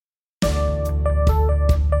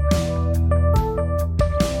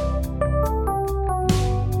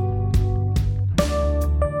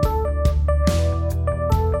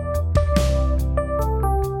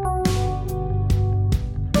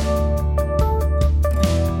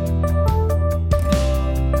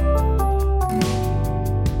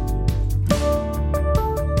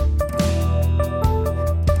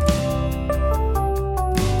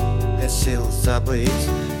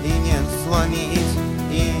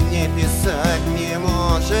не писать, не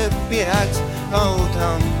может петь, а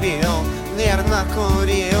утром пил, нервно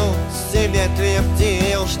курил, себе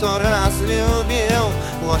твердил, что разлюбил,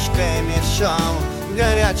 ложкой мешал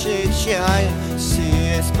горячий чай,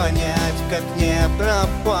 силясь понять, как не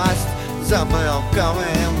пропасть. Забыл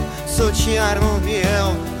ковым, сучья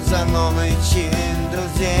рубил, за новый чин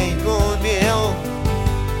друзей губил.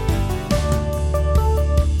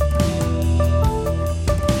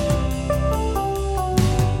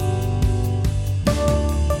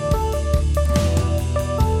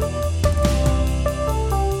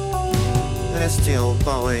 Растил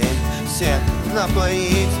полы, всех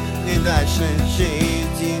напоить и дальше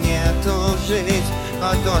жить, и нету жить,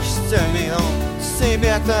 а дождь стелил,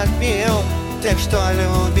 себя топил, тех, что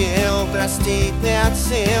любил, простить не от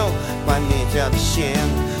сил, память общин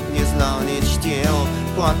не знал, не чтил,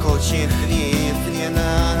 плакучих риф не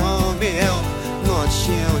нарубил,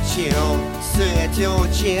 ночью учил, в свете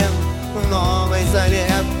учил, в новый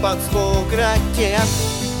завет под звук ракет.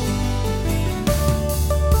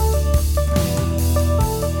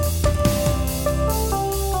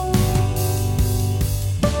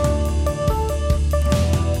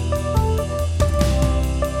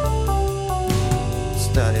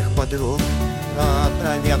 Старых подруг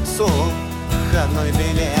опроверг суд, входной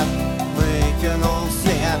билет выкинул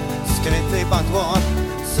след, скрытый подвод,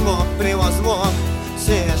 смог превозмог,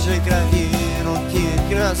 свежей крови руки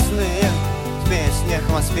красные, в песнях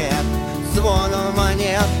воспет, звоном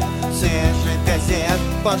монет, свежих газет,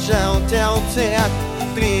 пожелтел цвет,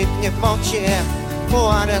 крикнет молчи,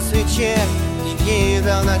 пламя свечи,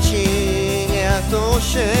 егида ночи нет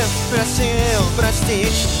души, просил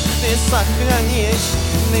простить и сохранить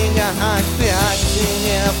меня опять и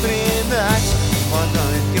не предать.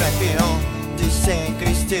 Водой кропил, детей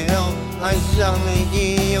крестил, озерный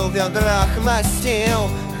ил в ведрах мастил,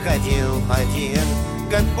 ходил один,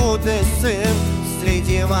 как будто сын,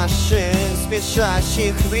 среди машин,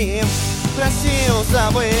 спешащих в Рим. Просил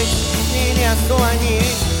забыть и не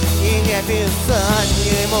склонить, и не писать,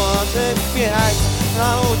 не может пять,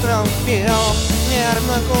 а утром пил,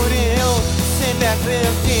 нервно курил, себя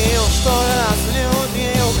твердил, что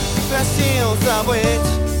разлюбил, просил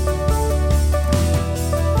забыть